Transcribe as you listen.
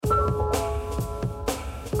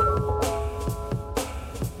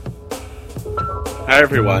Hi,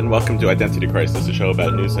 everyone. Welcome to Identity Crisis, a show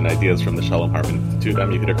about news and ideas from the Shalom Hartman Institute.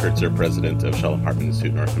 I'm Yehuda Kurtzer, president of Shalom Hartman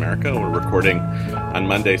Institute North America. We're recording on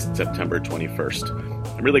Monday, September 21st.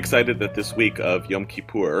 I'm really excited that this week of Yom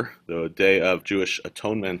Kippur, the day of Jewish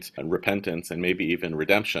atonement and repentance and maybe even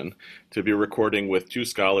redemption, to be recording with two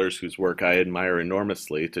scholars whose work I admire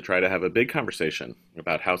enormously to try to have a big conversation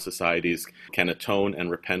about how societies can atone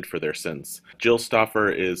and repent for their sins. Jill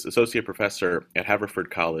Stauffer is associate professor at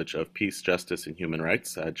Haverford College of Peace, Justice, and Human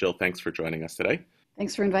Rights. Jill, thanks for joining us today.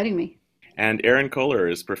 Thanks for inviting me. And Aaron Kohler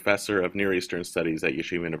is professor of Near Eastern Studies at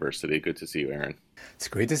Yeshiva University. Good to see you, Aaron. It's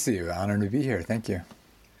great to see you. Honored to be here. Thank you.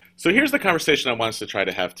 So here's the conversation I want us to try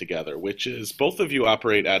to have together, which is both of you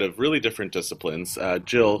operate out of really different disciplines.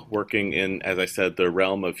 Jill working in, as I said, the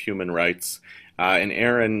realm of human rights, and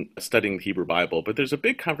Aaron studying the Hebrew Bible. But there's a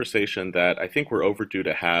big conversation that I think we're overdue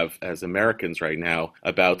to have as Americans right now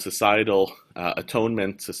about societal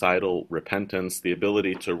atonement, societal repentance, the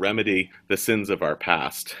ability to remedy the sins of our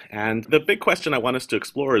past. And the big question I want us to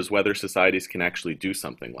explore is whether societies can actually do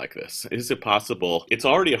something like this. Is it possible? It's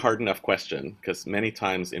already a hard enough question because many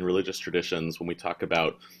times in religious traditions, when we talk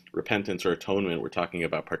about repentance or atonement, we're talking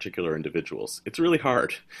about particular individuals. It's really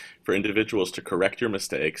hard for individuals to correct your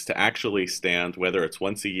mistakes, to actually stand, whether it's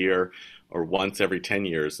once a year or once every 10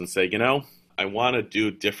 years, and say, I want to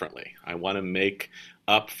do differently. I want to make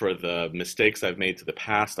up for the mistakes I've made to the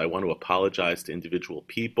past. I want to apologize to individual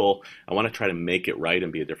people. I want to try to make it right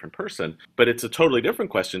and be a different person. But it's a totally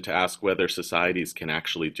different question to ask whether societies can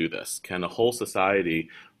actually do this. Can a whole society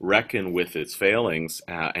reckon with its failings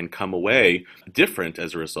and come away different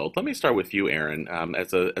as a result? Let me start with you, Aaron,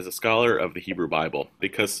 as a scholar of the Hebrew Bible,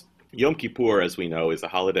 because Yom Kippur, as we know, is a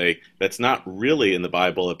holiday that's not really in the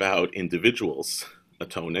Bible about individuals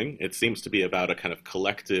atoning. It seems to be about a kind of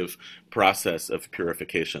collective process of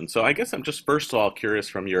purification. So I guess I'm just first of all curious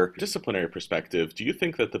from your disciplinary perspective, do you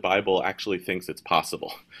think that the Bible actually thinks it's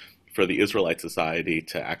possible for the Israelite society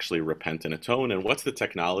to actually repent and atone? And what's the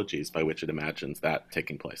technologies by which it imagines that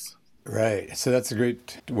taking place? Right. So that's a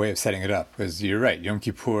great way of setting it up, because you're right. Yom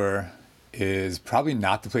Kippur is probably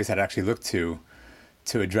not the place I'd actually look to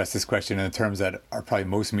address this question in the terms that are probably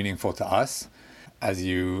most meaningful to us. As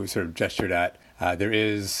you sort of gestured at, there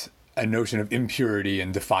is a notion of impurity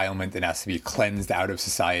and defilement that has to be cleansed out of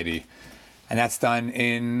society. And that's done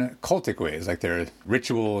in cultic ways, like there are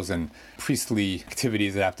rituals and priestly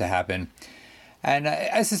activities that have to happen. And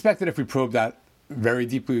I suspect that if we probe that very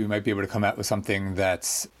deeply, we might be able to come out with something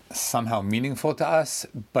that's somehow meaningful to us.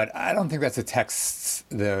 But I don't think that's a text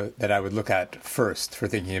that I would look at first for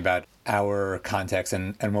thinking about our context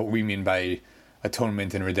and what we mean by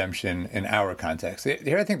atonement and redemption in our context.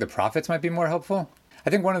 Here, I think the prophets might be more helpful. I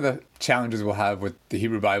think one of the challenges we'll have with the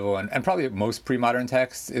Hebrew Bible and probably most pre-modern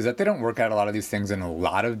texts is that they don't work out a lot of these things in a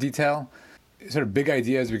lot of detail. Sort of big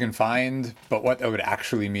ideas we can find, but what that would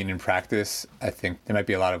actually mean in practice, I think there might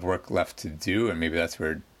be a lot of work left to do, and maybe that's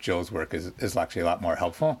where Jill's work is actually a lot more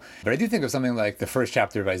helpful. But I do think of something like the first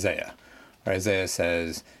chapter of Isaiah, where Isaiah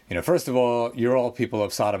says, first of all, you're all people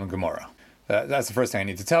of Sodom and Gomorrah. That's the first thing I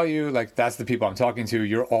need to tell you. That's the people I'm talking to.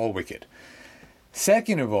 You're all wicked.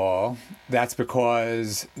 Second of all, that's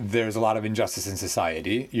because there's a lot of injustice in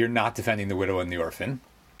society. You're not defending the widow and the orphan.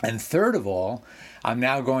 And third of all, I'm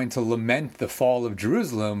now going to lament the fall of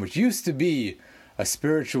Jerusalem, which used to be a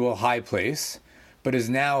spiritual high place, but is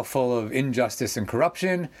now full of injustice and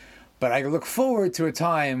corruption. But I look forward to a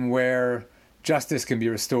time where justice can be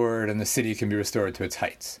restored and the city can be restored to its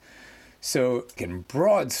heights. So in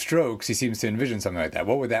broad strokes, he seems to envision something like that.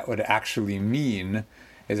 What that would actually mean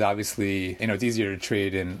is obviously, it's easier to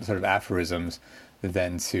trade in sort of aphorisms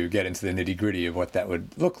than to get into the nitty gritty of what that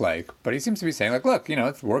would look like. But he seems to be saying, look,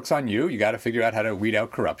 it works on you. You got to figure out how to weed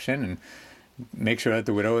out corruption and make sure that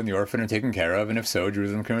the widow and the orphan are taken care of. And if so,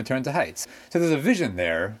 Jerusalem can return to heights. So there's a vision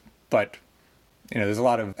there, but, there's a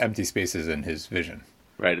lot of empty spaces in his vision.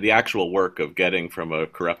 Right. The actual work of getting from a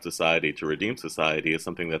corrupt society to redeemed society is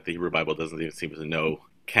something that the Hebrew Bible doesn't even seem to know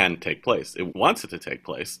can take place. It wants it to take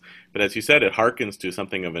place. But as you said, it harkens to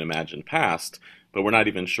something of an imagined past, but we're not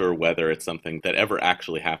even sure whether it's something that ever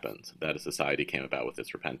actually happened, that a society came about with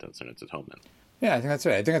its repentance and its atonement. Yeah, I think that's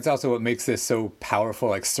right. I think that's also what makes this so powerful,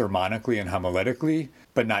 like sermonically and homiletically,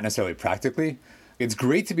 but not necessarily practically. It's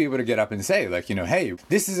great to be able to get up and say, hey,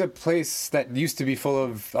 this is a place that used to be full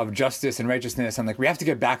of justice and righteousness, and we have to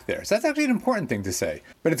get back there. So that's actually an important thing to say.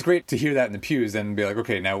 But it's great to hear that in the pews and be like,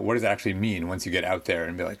 okay, now what does that actually mean once you get out there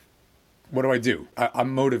and be like, what do I do?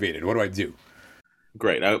 I'm motivated. What do I do?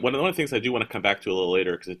 Great. One of the things I do want to come back to a little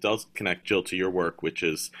later, because it does connect, Jill, to your work, which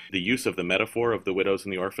is the use of the metaphor of the widows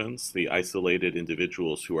and the orphans, the isolated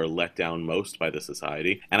individuals who are let down most by the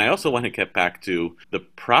society. And I also want to get back to the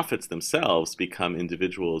prophets themselves become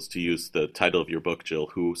individuals, to use the title of your book, Jill,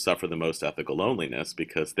 who suffer the most ethical loneliness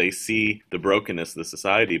because they see the brokenness of the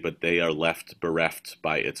society, but they are left bereft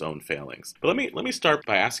by its own failings. But let me start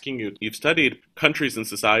by asking you, you've studied countries and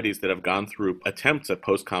societies that have gone through attempts at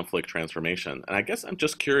post-conflict transformation. And I guess I'm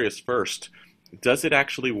just curious first, does it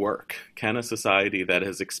actually work? Can a society that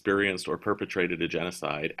has experienced or perpetrated a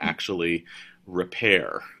genocide actually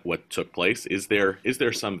repair what took place? Is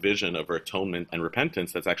there some vision of atonement and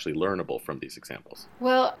repentance that's actually learnable from these examples?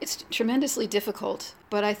 Well, it's tremendously difficult,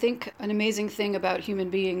 but I think an amazing thing about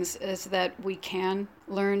human beings is that we can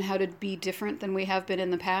learn how to be different than we have been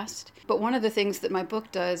in the past. But one of the things that my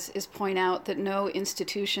book does is point out that no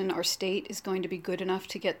institution or state is going to be good enough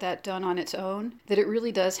to get that done on its own, that it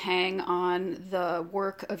really does hang on the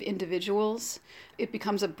work of individuals. It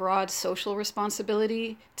becomes a broad social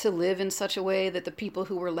responsibility to live in such a way that the people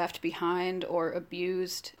who were left behind or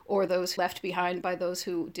abused, or those left behind by those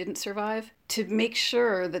who didn't survive, to make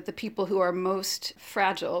sure that the people who are most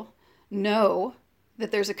fragile know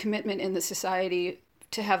that there's a commitment in the society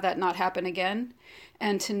to have that not happen again,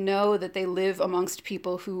 and to know that they live amongst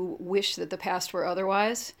people who wish that the past were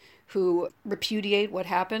otherwise, who repudiate what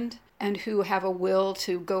happened, and who have a will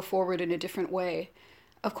to go forward in a different way.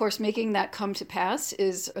 Of course, making that come to pass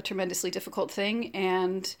is a tremendously difficult thing,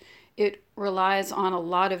 and it relies on a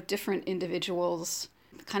lot of different individuals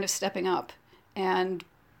kind of stepping up and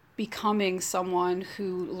becoming someone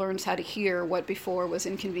who learns how to hear what before was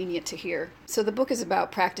inconvenient to hear. So the book is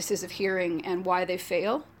about practices of hearing and why they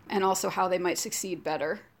fail, and also how they might succeed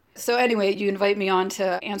better. So anyway, you invite me on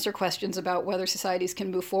to answer questions about whether societies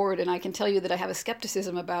can move forward, and I can tell you that I have a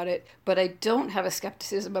skepticism about it, but I don't have a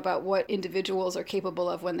skepticism about what individuals are capable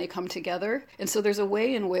of when they come together. And so there's a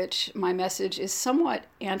way in which my message is somewhat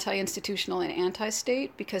anti-institutional and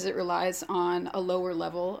anti-state, because it relies on a lower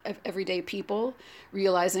level of everyday people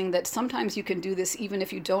realizing that sometimes you can do this even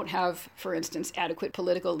if you don't have, for instance, adequate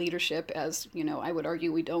political leadership, as, I would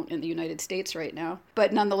argue we don't in the United States right now.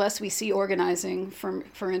 But nonetheless, we see organizing from,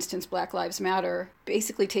 for instance, Black Lives Matter,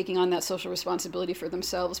 basically taking on that social responsibility for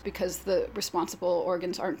themselves because the responsible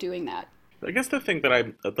organs aren't doing that. I guess the thing that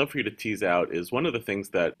I'd love for you to tease out is one of the things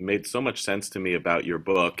that made so much sense to me about your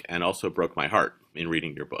book and also broke my heart in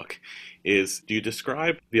reading your book is, do you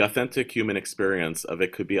describe the authentic human experience of,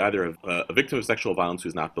 it could be either a victim of sexual violence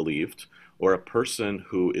who's not believed, or a person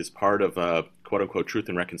who is part of a quote-unquote truth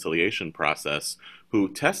and reconciliation process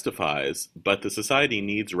who testifies, but the society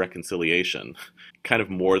needs reconciliation kind of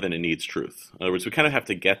more than it needs truth. In other words, we kind of have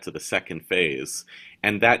to get to the second phase,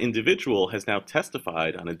 and that individual has now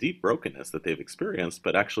testified on a deep brokenness that they've experienced,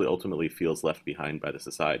 but actually ultimately feels left behind by the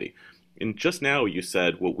society. And just now you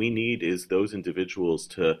said what we need is those individuals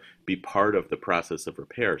to be part of the process of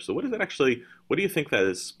repair. So what do you think that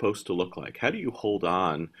is supposed to look like? How do you hold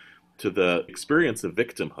on to the experience of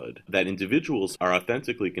victimhood that individuals are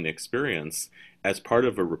authentically going to experience as part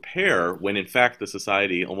of a repair, when in fact the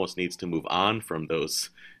society almost needs to move on from those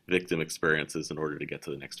victim experiences in order to get to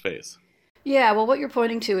the next phase? Yeah, well, what you're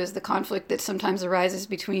pointing to is the conflict that sometimes arises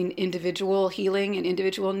between individual healing and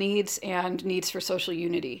individual needs and needs for social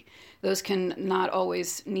unity. Those can not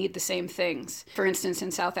always need the same things. For instance, in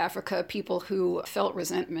South Africa, people who felt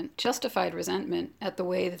resentment, justified resentment at the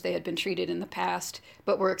way that they had been treated in the past,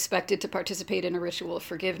 but were expected to participate in a ritual of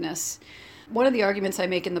forgiveness. One of the arguments I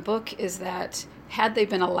make in the book is that had they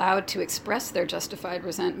been allowed to express their justified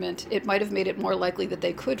resentment, it might have made it more likely that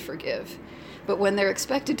they could forgive. But when they're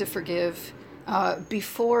expected to forgive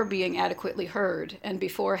before being adequately heard and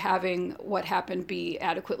before having what happened be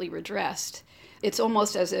adequately redressed, it's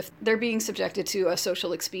almost as if they're being subjected to a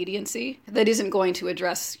social expediency that isn't going to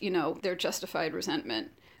address, their justified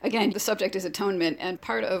resentment. Again, the subject is atonement, and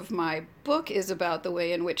part of my book is about the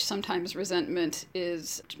way in which sometimes resentment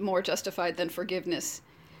is more justified than forgiveness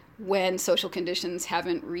when social conditions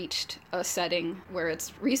haven't reached a setting where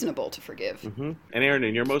it's reasonable to forgive. Mm-hmm. And Aaron,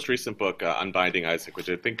 in your most recent book, Unbinding Isaac, which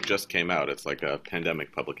I think just came out, it's like a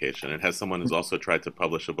pandemic publication. It has someone who's also tried to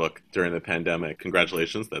publish a book during the pandemic.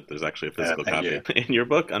 Congratulations that there's actually a physical copy. You. In your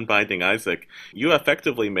book, Unbinding Isaac, you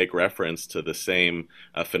effectively make reference to the same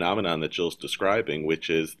phenomenon that Jill's describing, which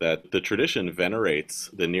is that the tradition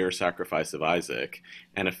venerates the near sacrifice of Isaac,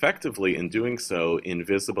 and effectively in doing so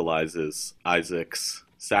invisibilizes Isaac's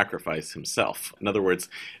sacrifice himself. In other words,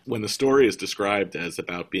 when the story is described as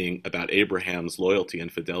being about Abraham's loyalty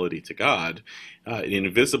and fidelity to God, it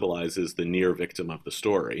invisibilizes the near victim of the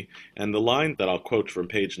story. And the line that I'll quote from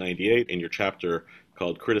page 98 in your chapter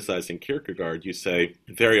called Criticizing Kierkegaard, you say,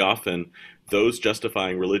 very often those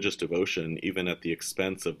justifying religious devotion, even at the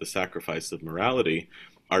expense of the sacrifice of morality,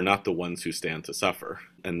 are not the ones who stand to suffer.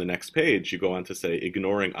 And the next page, you go on to say,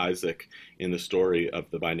 ignoring Isaac in the story of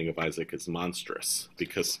the Binding of Isaac is monstrous,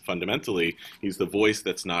 because fundamentally, he's the voice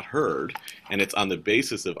that's not heard, and it's on the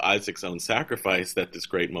basis of Isaac's own sacrifice that this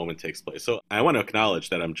great moment takes place. So I want to acknowledge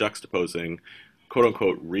that I'm juxtaposing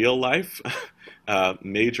quote-unquote real life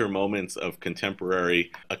major moments of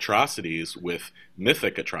contemporary atrocities with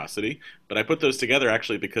mythic atrocity. But I put those together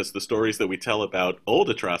actually because the stories that we tell about old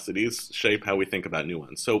atrocities shape how we think about new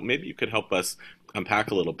ones. So maybe you could help us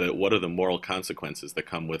unpack a little bit. What are the moral consequences that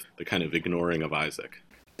come with the kind of ignoring of Isaac?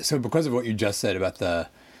 So because of what you just said about the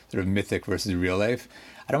sort of mythic versus real life,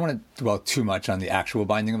 I don't want to dwell too much on the actual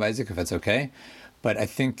Binding of Isaac, if that's okay. But I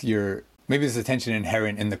think maybe there's a tension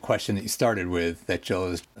inherent in the question that you started with that Jill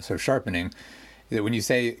is sort of sharpening, that when you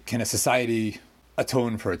say, can a society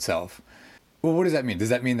atone for itself? Well, what does that mean? Does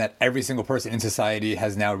that mean that every single person in society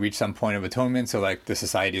has now reached some point of atonement, so like the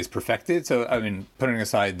society is perfected? So, I mean, putting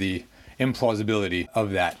aside the implausibility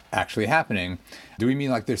of that actually happening, do we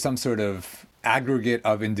mean like there's some sort of aggregate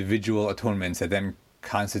of individual atonements that then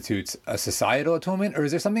constitutes a societal atonement? Or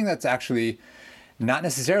is there something that's actually not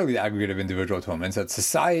necessarily the aggregate of individual atonements, that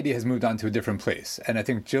society has moved on to a different place? And I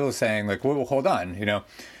think Jill is saying, like, well, hold on,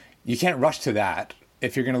 you can't rush to that.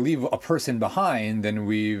 If you're going to leave a person behind, then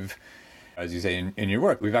we've, as you say in your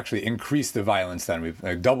work, we've actually increased the violence then.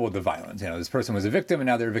 We've doubled the violence. This person was a victim and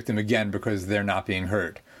now they're a victim again because they're not being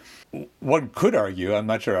heard. One could argue, I'm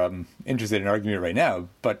not sure I'm interested in arguing it right now,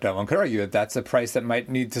 but one could argue that that's a price that might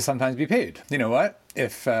need to sometimes be paid. You know what?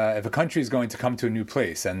 If a country is going to come to a new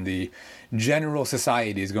place and the general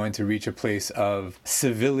society is going to reach a place of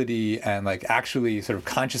civility and like actually sort of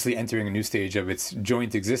consciously entering a new stage of its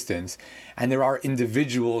joint existence, and there are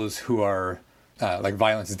individuals who are like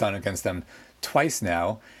violence is done against them twice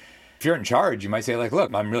now, if you're in charge, you might say like,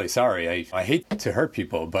 look, I'm really sorry. I hate to hurt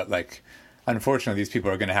people, but like, unfortunately, these people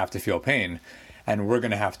are going to have to feel pain, and we're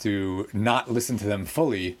going to have to not listen to them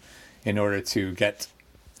fully in order to get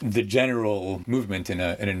the general movement in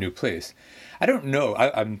a new place. I don't know.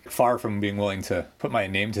 I'm far from being willing to put my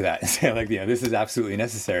name to that and say like, this is absolutely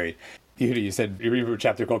necessary. You said you're reading a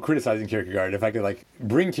chapter called Criticizing Kierkegaard. If I could like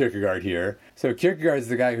bring Kierkegaard here. So Kierkegaard is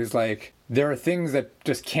the guy who's like, there are things that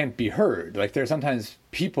just can't be heard. Like there are sometimes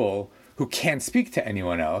people who can't speak to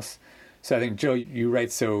anyone else. So I think, Jill, you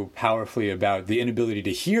write so powerfully about the inability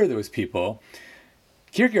to hear those people.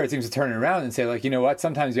 Kierkegaard seems to turn it around and say, like, you know what,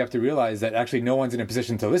 sometimes you have to realize that actually no one's in a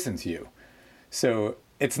position to listen to you. So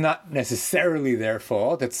it's not necessarily their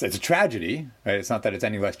fault. It's a tragedy, right? It's not that it's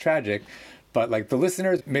any less tragic, but like the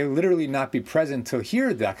listeners may literally not be present to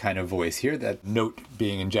hear that kind of voice, hear that note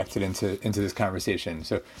being injected into this conversation.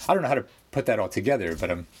 So I don't know how to put that all together,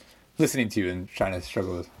 but I'm listening to you and trying to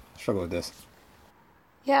struggle with this.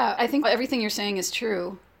 Yeah, I think everything you're saying is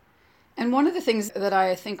true. And one of the things that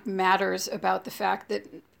I think matters about the fact that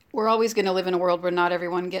we're always going to live in a world where not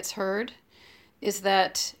everyone gets heard is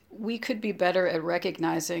that we could be better at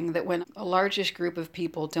recognizing that when a largish group of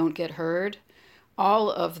people don't get heard,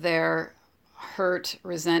 all of their hurt,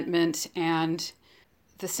 resentment, and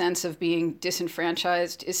the sense of being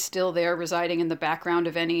disenfranchised is still there, residing in the background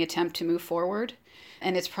of any attempt to move forward.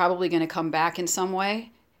 And it's probably going to come back in some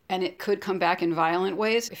way. And it could come back in violent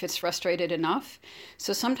ways if it's frustrated enough.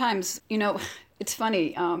 So sometimes, it's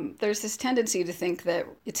funny. There's this tendency to think that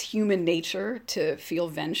it's human nature to feel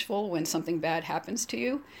vengeful when something bad happens to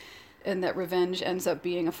you, and that revenge ends up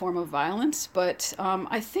being a form of violence. But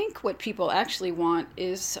I think what people actually want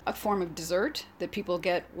is a form of desert, that people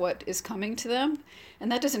get what is coming to them.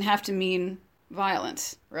 And that doesn't have to mean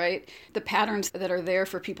violence, right? The patterns that are there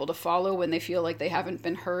for people to follow when they feel like they haven't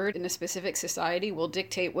been heard in a specific society will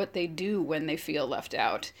dictate what they do when they feel left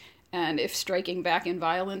out. And if striking back in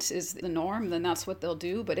violence is the norm, then that's what they'll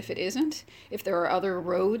do. But if it isn't, if there are other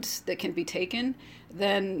roads that can be taken,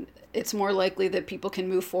 then it's more likely that people can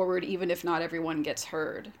move forward even if not everyone gets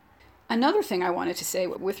heard. Another thing I wanted to say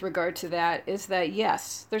with regard to that is that,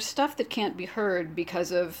 yes, there's stuff that can't be heard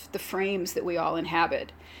because of the frames that we all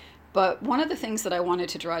inhabit. But one of the things that I wanted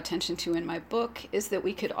to draw attention to in my book is that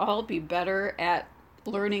we could all be better at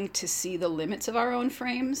learning to see the limits of our own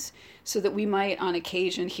frames so that we might on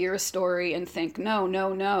occasion hear a story and think,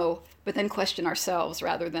 no, but then question ourselves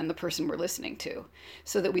rather than the person we're listening to.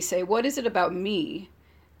 So that we say, what is it about me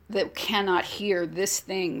that cannot hear this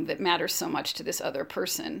thing that matters so much to this other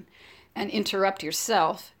person, and interrupt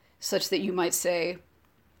yourself such that you might say,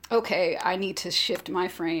 okay, I need to shift my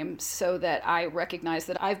frame so that I recognize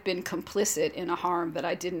that I've been complicit in a harm that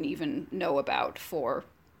I didn't even know about for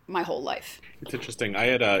my whole life. It's interesting. I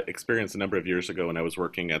had experienced a number of years ago when I was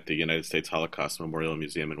working at the United States Holocaust Memorial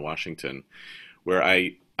Museum in Washington, where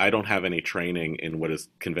I don't have any training in what is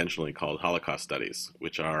conventionally called Holocaust studies,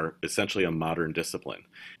 which are essentially a modern discipline.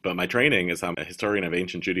 But my training is I'm a historian of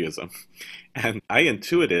ancient Judaism. And I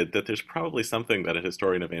intuited that there's probably something that a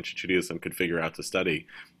historian of ancient Judaism could figure out to study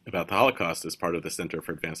about the Holocaust as part of the Center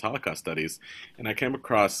for Advanced Holocaust Studies. And I came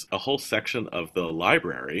across a whole section of the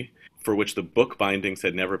library for which the book bindings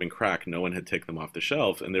had never been cracked. No one had taken them off the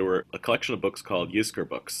shelf. And there were a collection of books called Yizkor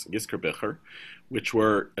books, Yizkor Bicher, which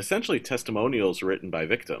were essentially testimonials written by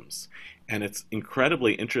victims. And it's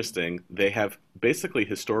incredibly interesting. They have basically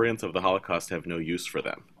historians of the Holocaust have no use for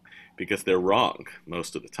them because they're wrong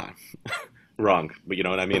most of the time. Wrong, but you know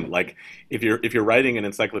what I mean? Like if you're writing an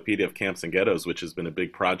encyclopedia of camps and ghettos, which has been a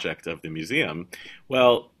big project of the museum,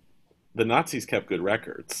 well, the Nazis kept good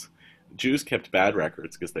records. Jews kept bad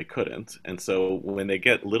records because they couldn't. And so when they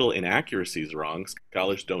get little inaccuracies wrong,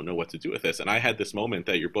 scholars don't know what to do with this. And I had this moment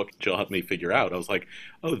that your book, Jill, helped me figure out. I was like,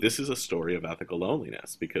 oh, this is a story of ethical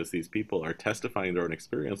loneliness because these people are testifying their own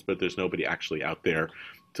experience, but there's nobody actually out there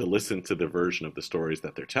to listen to the version of the stories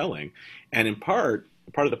that they're telling. And in part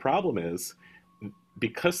of the problem is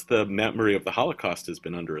because the memory of the Holocaust has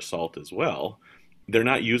been under assault as well, they're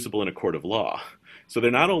not usable in a court of law. So they're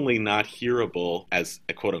not only not hearable as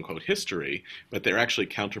a quote-unquote history, but they're actually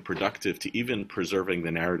counterproductive to even preserving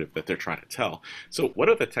the narrative that they're trying to tell. So what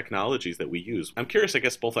are the technologies that we use? I'm curious, I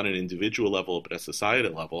guess, both on an individual level, but at a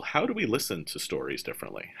societal level, how do we listen to stories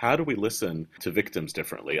differently? How do we listen to victims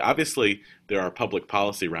differently? Obviously, there are public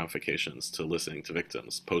policy ramifications to listening to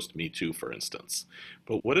victims, post-Me Too, for instance.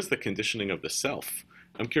 But what is the conditioning of the self?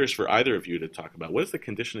 I'm curious for either of you to talk about what is the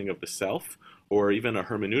conditioning of the self, or even a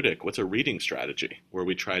hermeneutic, what's a reading strategy where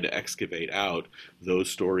we try to excavate out those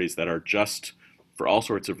stories that are just, for all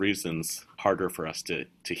sorts of reasons, harder for us to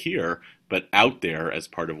hear, but out there as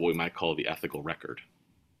part of what we might call the ethical record?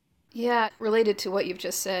 Yeah, related to what you've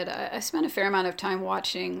just said, I spent a fair amount of time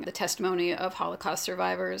watching the testimony of Holocaust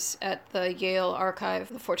survivors at the Yale Archive,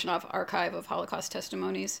 the Fortunoff Archive of Holocaust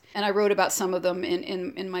Testimonies. And I wrote about some of them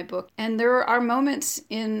in my book. And there are moments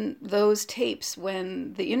in those tapes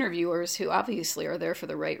when the interviewers, who obviously are there for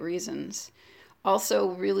the right reasons,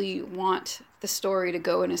 also really want the story to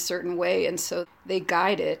go in a certain way. And so they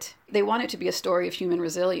guide it. They want it to be a story of human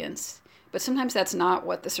resilience. But sometimes that's not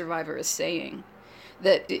what the survivor is saying.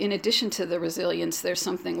 That in addition to the resilience, there's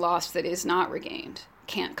something lost that is not regained,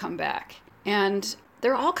 can't come back. And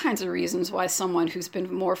there are all kinds of reasons why someone who's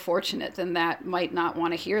been more fortunate than that might not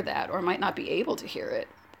want to hear that or might not be able to hear it.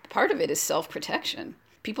 Part of it is self-protection.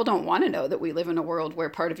 People don't want to know that we live in a world where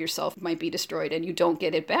part of yourself might be destroyed and you don't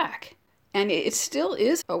get it back. And it still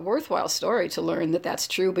is a worthwhile story to learn that that's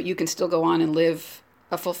true, but you can still go on and live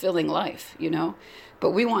a fulfilling life, you know?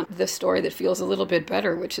 But we want the story that feels a little bit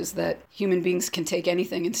better, which is that human beings can take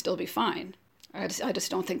anything and still be fine. I just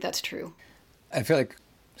don't think that's true. I feel like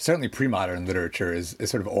certainly pre-modern literature is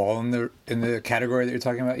sort of all in the category that you're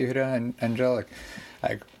talking about, Yehuda and Jill.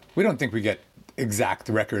 Like we don't think we get exact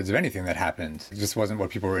records of anything that happened. It just wasn't what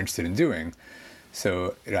people were interested in doing.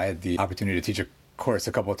 So I had the opportunity to teach a course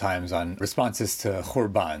a couple of times on responses to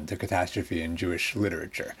Khurban, to catastrophe in Jewish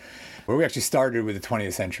literature, where we actually started with the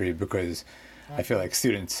 20th century because I feel like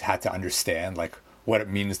students had to understand like what it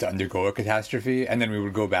means to undergo a catastrophe, and then we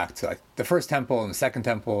would go back to like the First Temple and the Second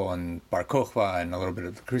Temple and Bar Kokhba and a little bit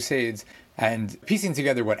of the Crusades, and piecing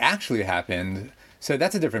together what actually happened. So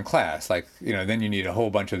that's a different class. Like, you know, then you need a whole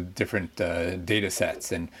bunch of different data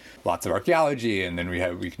sets and lots of archaeology, and then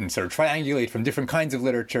we can sort of triangulate from different kinds of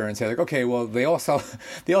literature and say like, okay, well they all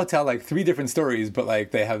tell like three different stories, but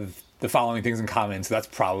like they have the following things in common. So that's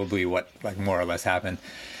probably what like more or less happened.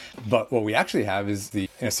 But what we actually have is the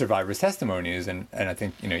survivors' testimonies, and I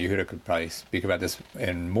think Yehuda could probably speak about this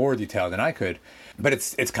in more detail than I could. But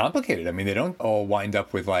it's complicated. I mean, they don't all wind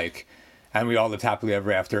up with like, and we all lived happily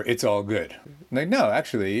ever after. It's all good. Like, no,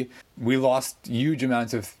 actually, we lost huge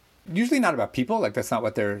amounts of. Usually not about people. Like that's not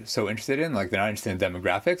what they're so interested in. Like they're not interested in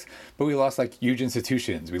demographics. But we lost like huge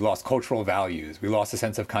institutions. We lost cultural values. We lost a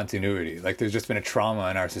sense of continuity. Like there's just been a trauma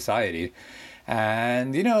in our society.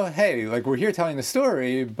 And, hey, like we're here telling the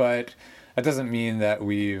story, but that doesn't mean that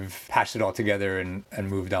we've patched it all together and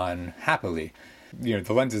moved on happily.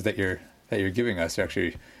 The lenses that you're giving us are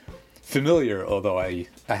actually familiar, although I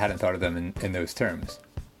hadn't thought of them in those terms.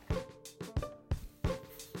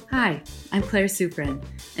 Hi, I'm Claire Sufrin,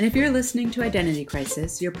 and if you're listening to Identity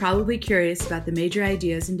Crisis, you're probably curious about the major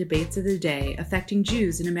ideas and debates of the day affecting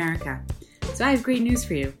Jews in America. So I have great news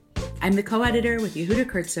for you. I'm the co-editor with Yehuda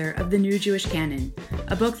Kurtzer of The New Jewish Canon,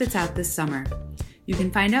 a book that's out this summer. You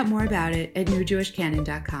can find out more about it at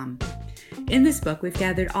newjewishcanon.com. In this book, we've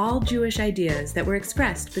gathered all Jewish ideas that were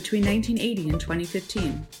expressed between 1980 and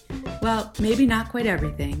 2015. Well, maybe not quite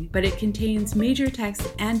everything, but it contains major texts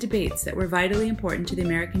and debates that were vitally important to the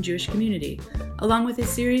American Jewish community, along with a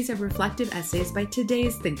series of reflective essays by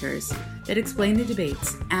today's thinkers that explain the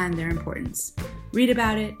debates and their importance. Read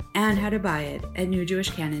about it and how to buy it at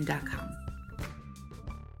newjewishcanon.com.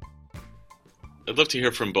 I'd love to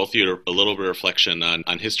hear from both of you a little bit of reflection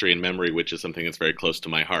on history and memory, which is something that's very close to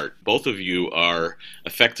my heart. Both of you are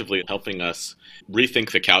effectively helping us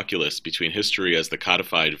rethink the calculus between history as the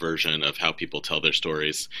codified version of how people tell their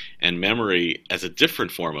stories and memory as a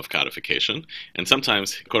different form of codification. And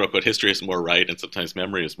sometimes, quote unquote, history is more right and sometimes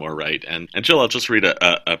memory is more right. And Jill, I'll just read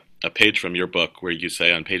a page from your book where you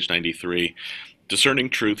say on page 93, discerning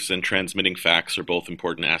truths and transmitting facts are both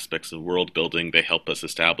important aspects of world building. They help us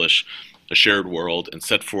establish a shared world and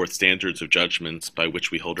set forth standards of judgments by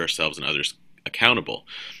which we hold ourselves and others accountable.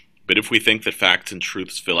 But if we think that facts and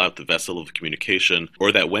truths fill out the vessel of communication,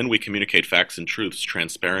 or that when we communicate facts and truths,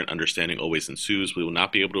 transparent understanding always ensues, we will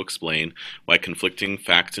not be able to explain why conflicting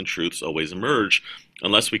facts and truths always emerge,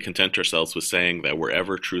 unless we content ourselves with saying that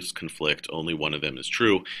wherever truths conflict, only one of them is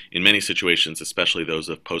true. In many situations, especially those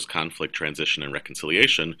of post-conflict transition and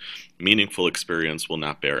reconciliation, meaningful experience will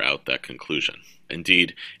not bear out that conclusion.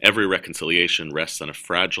 Indeed, every reconciliation rests on a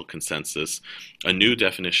fragile consensus, a new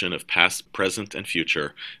definition of past, present, and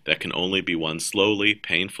future that can only be won slowly,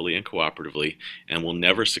 painfully, and cooperatively, and will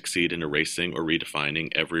never succeed in erasing or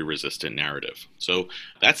redefining every resistant narrative. So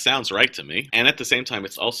that sounds right to me. And at the same time,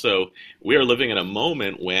 it's also, we are living in a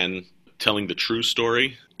moment when telling the true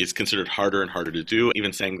story is considered harder and harder to do.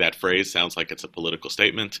 Even saying that phrase sounds like it's a political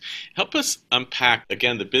statement. Help us unpack,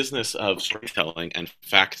 again, the business of storytelling and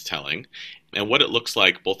fact-telling and what it looks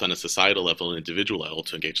like both on a societal level and individual level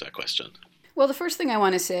to engage that question. Well, the first thing I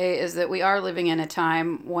want to say is that we are living in a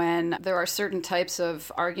time when there are certain types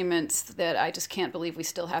of arguments that I just can't believe we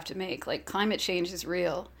still have to make. Like, climate change is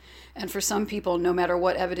real. And for some people, no matter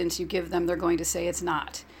what evidence you give them, they're going to say it's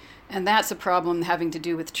not. And that's a problem having to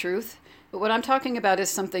do with truth. But what I'm talking about is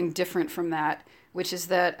something different from that, which is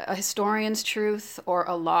that a historian's truth or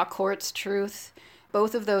a law court's truth,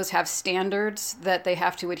 both of those have standards that they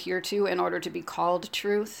have to adhere to in order to be called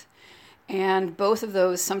truth. And both of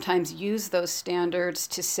those sometimes use those standards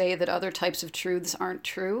to say that other types of truths aren't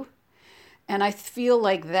true. And I feel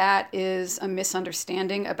like that is a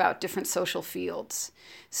misunderstanding about different social fields.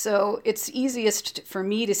 So it's easiest for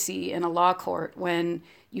me to see in a law court when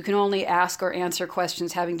you can only ask or answer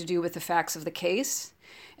questions having to do with the facts of the case.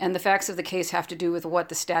 And the facts of the case have to do with what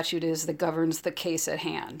the statute is that governs the case at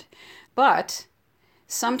hand. But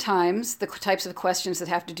sometimes the types of questions that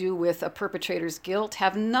have to do with a perpetrator's guilt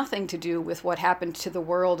have nothing to do with what happened to the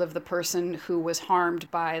world of the person who was harmed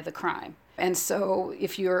by the crime. And so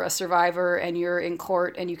if you're a survivor and you're in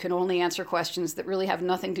court and you can only answer questions that really have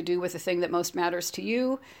nothing to do with the thing that most matters to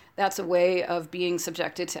you, that's a way of being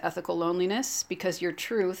subjected to ethical loneliness because your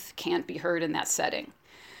truth can't be heard in that setting.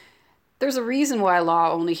 There's a reason why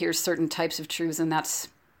law only hears certain types of truths, and that's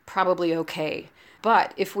probably okay.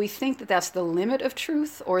 But if we think that that's the limit of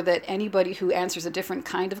truth, or that anybody who answers a different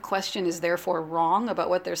kind of question is therefore wrong about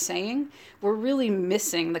what they're saying, we're really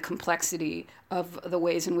missing the complexity of the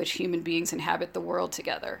ways in which human beings inhabit the world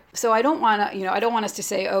together. So I don't want us to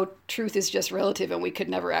say, oh, truth is just relative and we could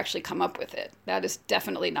never actually come up with it. That is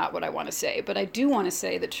definitely not what I want to say. But I do want to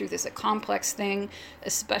say that truth is a complex thing,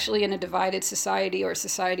 especially in a divided society or a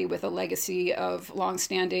society with a legacy of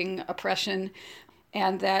longstanding oppression.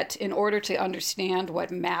 And that in order to understand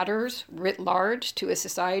what matters writ large to a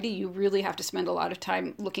society, you really have to spend a lot of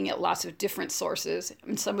time looking at lots of different sources.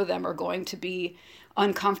 And some of them are going to be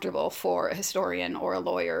uncomfortable for a historian or a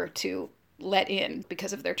lawyer to let in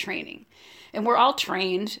because of their training. And we're all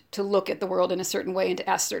trained to look at the world in a certain way and to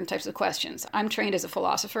ask certain types of questions. I'm trained as a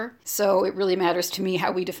philosopher, so it really matters to me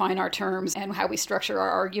how we define our terms and how we structure our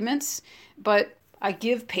arguments. But I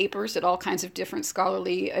give papers at all kinds of different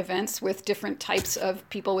scholarly events with different types of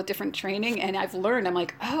people with different training, and I've learned, I'm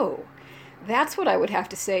like, oh, that's what I would have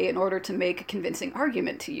to say in order to make a convincing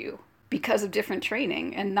argument to you because of different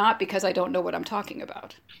training and not because I don't know what I'm talking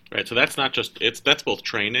about. Right, so that's not just, that's both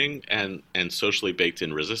training and socially baked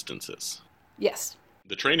in resistances. Yes.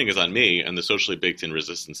 the training is on me and the socially baked-in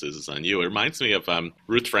resistances is on you. It reminds me of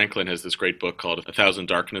Ruth Franklin has this great book called A Thousand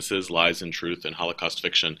Darknesses, Lies and Truth in Holocaust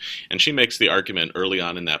Fiction. And she makes the argument early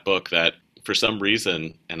on in that book that for some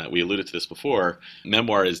reason, and we alluded to this before,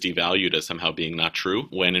 memoir is devalued as somehow being not true,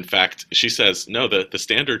 when in fact she says, no, the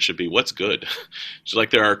standard should be what's good. She's like,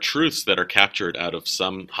 there are truths that are captured out of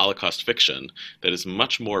some Holocaust fiction that is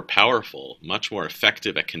much more powerful, much more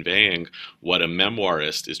effective at conveying what a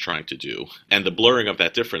memoirist is trying to do. And the blurring of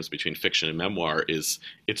that difference between fiction and memoir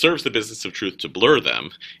it serves the business of truth to blur them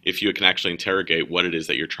if you can actually interrogate what it is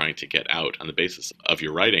that you're trying to get out on the basis of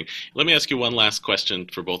your writing. Let me ask you one last question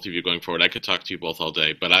for both of you going forward. I could talk to you both all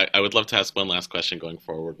day, but I would love to ask one last question going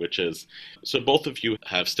forward, which is, so both of you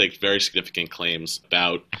have staked very significant claims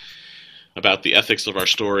about the ethics of our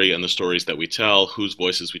story and the stories that we tell, whose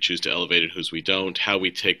voices we choose to elevate and whose we don't, how we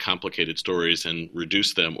take complicated stories and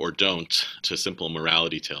reduce them or don't to simple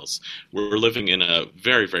morality tales. We're living in a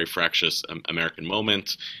very, very fractious American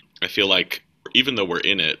moment. I feel like even though we're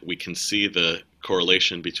in it, we can see the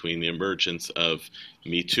correlation between the emergence of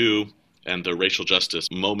Me Too and the racial justice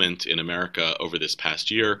moment in America over this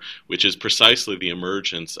past year, which is precisely the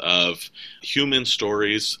emergence of human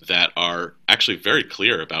stories that are actually very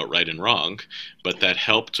clear about right and wrong, but that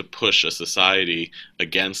help to push a society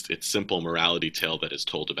against its simple morality tale that is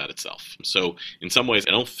told about itself. So in some ways,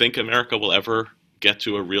 I don't think America will ever get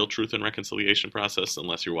to a real truth and reconciliation process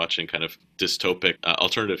unless you're watching kind of dystopic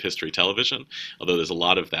alternative history television, although there's a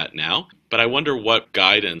lot of that now. But I wonder what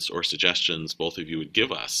guidance or suggestions both of you would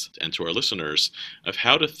give us and to our listeners of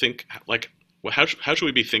how to think, like, how should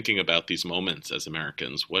we be thinking about these moments as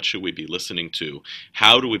Americans? What should we be listening to?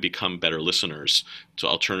 How do we become better listeners to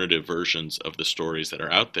alternative versions of the stories that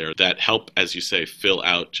are out there that help, as you say, fill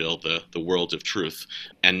out, Jill, the world of truth,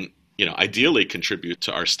 and ideally contribute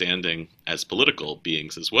to our standing as political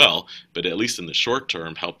beings as well, but at least in the short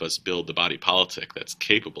term, help us build the body politic that's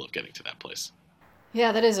capable of getting to that place?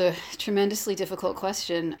 Yeah, that is a tremendously difficult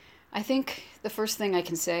question. I think the first thing I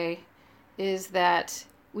can say is that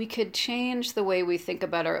we could change the way we think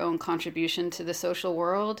about our own contribution to the social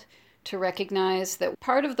world to recognize that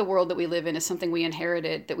part of the world that we live in is something we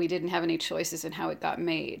inherited, that we didn't have any choices in how it got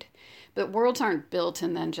made. But worlds aren't built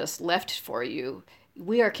and then just left for you.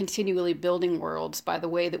 We are continually building worlds by the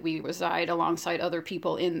way that we reside alongside other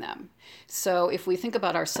people in them. So if we think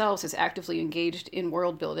about ourselves as actively engaged in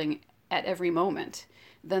world building at every moment,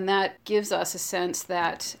 then that gives us a sense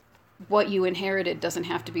that what you inherited doesn't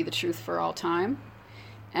have to be the truth for all time.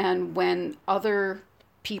 And when other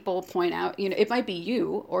people point out, it might be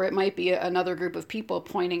you, or it might be another group of people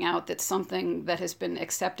pointing out that something that has been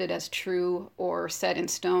accepted as true or set in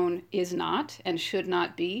stone is not and should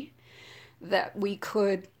not be, that we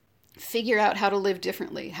could figure out how to live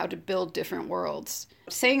differently, how to build different worlds.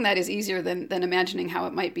 Saying that is easier than imagining how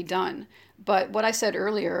it might be done. But what I said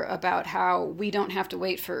earlier about how we don't have to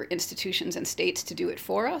wait for institutions and states to do it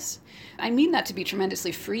for us, I mean that to be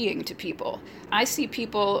tremendously freeing to people. I see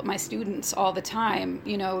people, my students all the time,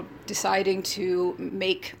 deciding to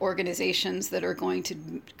make organizations that are going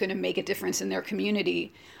to make a difference in their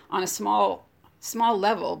community on a small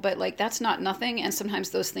level, but that's not nothing, and sometimes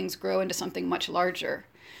those things grow into something much larger.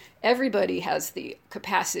 Everybody has the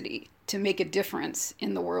capacity to make a difference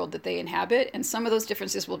in the world that they inhabit, and some of those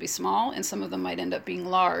differences will be small, and some of them might end up being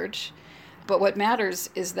large. But what matters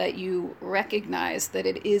is that you recognize that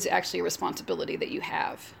it is actually a responsibility that you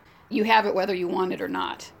have. You have it whether you want it or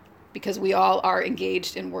not, because we all are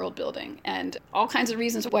engaged in world building, and all kinds of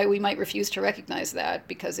reasons why we might refuse to recognize that,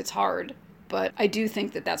 because it's hard. But I do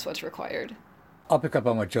think that that's what's required. I'll pick up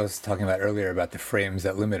on what Jill was talking about earlier about the frames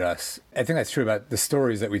that limit us. I think that's true about the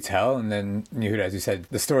stories that we tell. And then, Yehuda, as you said,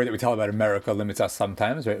 the story that we tell about America limits us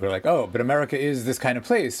sometimes, right? We're like, oh, but America is this kind of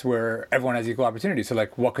place where everyone has equal opportunity. So,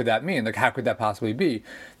 what could that mean? How could that possibly be?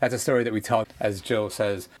 That's a story that we tell, as Jill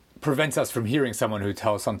says, prevents us from hearing someone who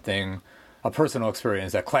tells something, a personal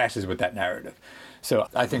experience that clashes with that narrative. So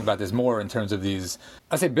I think about this more in terms of these,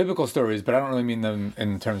 I say biblical stories, but I don't really mean them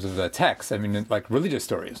in terms of the text. I mean, religious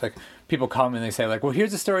stories. People come and they say, well,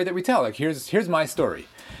 here's a story that we tell. Here's my story.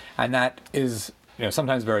 And that is,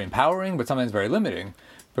 sometimes very empowering, but sometimes very limiting,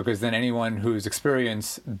 because then anyone whose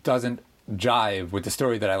experience doesn't jive with the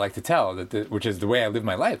story that I like to tell, which is the way I live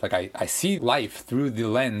my life. I see life through the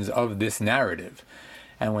lens of this narrative.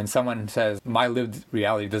 And when someone says, my lived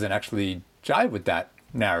reality doesn't actually jive with that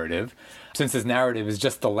narrative, since this narrative is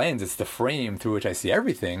just the lens, it's the frame through which I see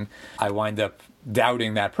everything, I wind up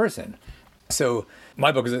doubting that person. So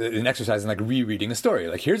my book is an exercise in like rereading a story.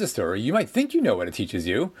 Like, here's a story. You might think you know what it teaches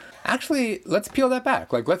you. Actually, let's peel that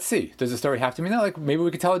back. Like, let's see. Does the story have to mean that? Like, maybe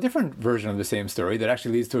we could tell a different version of the same story that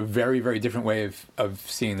actually leads to a very, very different way of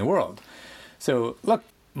seeing the world. So, look,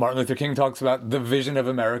 Martin Luther King talks about the vision of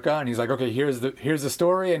America, and he's like, okay, here's the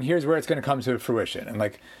story, and here's where it's going to come to fruition. And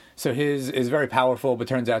like, so his is very powerful, but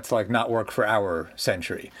turns out to like not work for our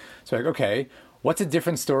century. So like, okay, what's a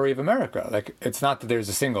different story of America? Like, it's not that there's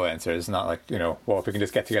a single answer. It's not like, well, if we can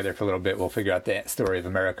just get together for a little bit, we'll figure out the story of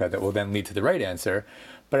America that will then lead to the right answer.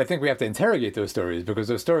 But I think we have to interrogate those stories, because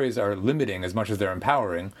those stories are limiting as much as they're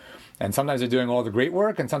empowering. And sometimes they're doing all the great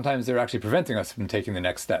work, and sometimes they're actually preventing us from taking the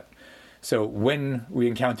next step. So when we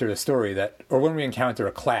encounter a story when we encounter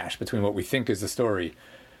a clash between what we think is the story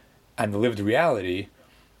and the lived reality,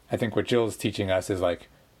 I think what Jill's teaching us is like,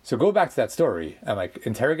 so go back to that story and like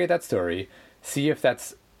interrogate that story, see if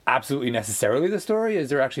that's absolutely necessarily the story.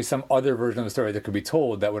 Is there actually some other version of the story that could be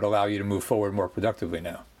told that would allow you to move forward more productively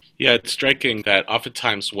now? Yeah, it's striking that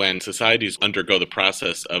oftentimes when societies undergo the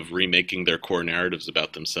process of remaking their core narratives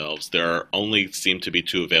about themselves, there only seem to be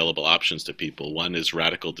two available options to people. One is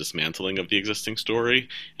radical dismantling of the existing story,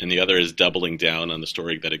 and the other is doubling down on the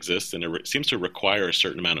story that exists. And it seems to require a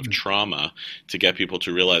certain amount of trauma to get people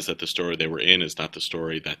to realize that the story they were in is not the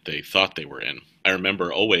story that they thought they were in. I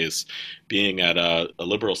remember always being at a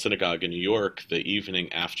liberal synagogue in New York the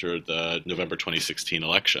evening after the November 2016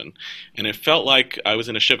 election, and it felt like I was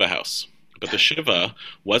in a shiva house. But the shiva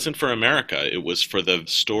wasn't for America. It was for the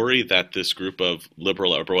story that this group of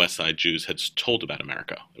liberal Upper West Side Jews had told about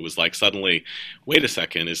America. It was like suddenly, wait a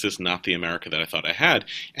second, is this not the America that I thought I had?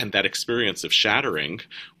 And that experience of shattering,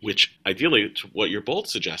 which ideally what you're both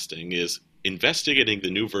suggesting is investigating the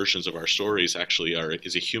new versions of our stories actually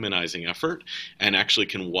is a humanizing effort and actually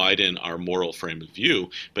can widen our moral frame of view.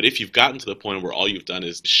 But if you've gotten to the point where all you've done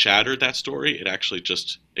is shattered that story,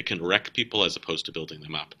 it can wreck people as opposed to building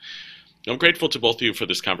them up. I'm grateful to both of you for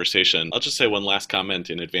this conversation. I'll just say one last comment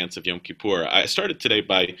in advance of Yom Kippur. I started today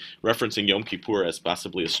by referencing Yom Kippur as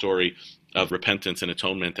possibly a story of repentance and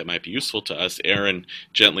atonement that might be useful to us. Aaron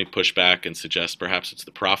gently pushed back and suggests perhaps it's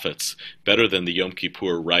the prophets better than the Yom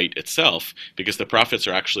Kippur rite itself, because the prophets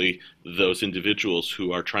are actually those individuals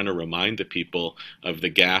who are trying to remind the people of the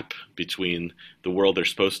gap between the world they're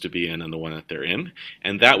supposed to be in and the one that they're in.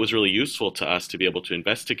 And that was really useful to us to be able to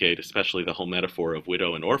investigate, especially the whole metaphor of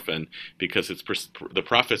widow and orphan, because the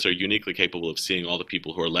prophets are uniquely capable of seeing all the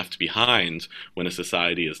people who are left behind when a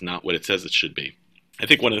society is not what it says it should be. I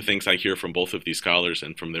think one of the things I hear from both of these scholars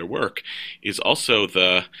and from their work is also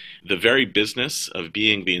the very business of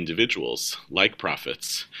being the individuals, like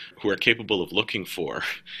prophets, who are capable of looking for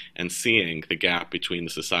and seeing the gap between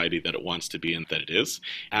the society that it wants to be and that it is.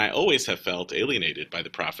 And I always have felt alienated by the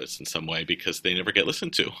prophets in some way because they never get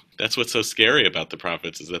listened to. That's what's so scary about the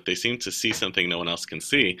prophets, is that they seem to see something no one else can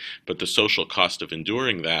see, but the social cost of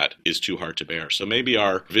enduring that is too hard to bear. So maybe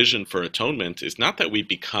our vision for atonement is not that we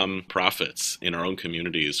become prophets in our own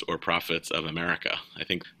communities or prophets of America. I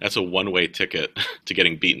think that's a one-way ticket to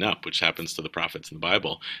getting beaten up, which happens to the prophets in the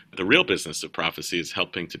Bible. The real business of prophecy is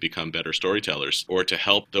helping to become better storytellers, or to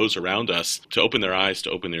help those around us to open their eyes,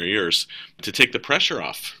 to open their ears, to take the pressure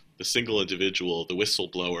off the single individual, the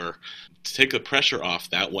whistleblower, to take the pressure off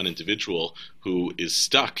that one individual who is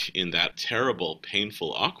stuck in that terrible,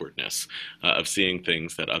 painful awkwardness of seeing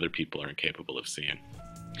things that other people are incapable of seeing.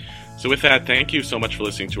 So with that, thank you so much for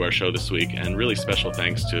listening to our show this week, and really special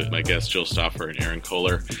thanks to my guests Jill Stauffer and Aaron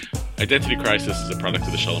Kohler. Identity Crisis is a product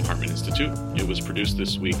of the Shalom Hartman Institute. It was produced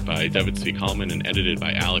this week by David Zvi Kallman and edited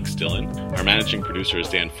by Alex Dillon. Our managing producer is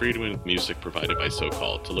Dan Friedman, with music provided by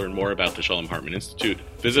SoCalled. To learn more about the Shalom Hartman Institute,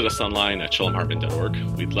 visit us online at shalomhartman.org.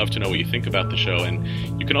 We'd love to know what you think about the show, and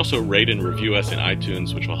you can also rate and review us in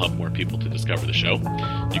iTunes, which will help more people to discover the show.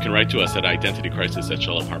 You can write to us at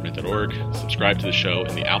identitycrisis@shalomhartman.org. Subscribe to the show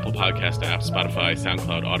in the Apple Podcast app, Spotify,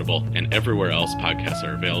 SoundCloud, Audible, and everywhere else podcasts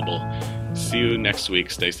are available. See you next week.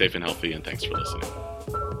 Stay safe and healthy, and thanks for listening.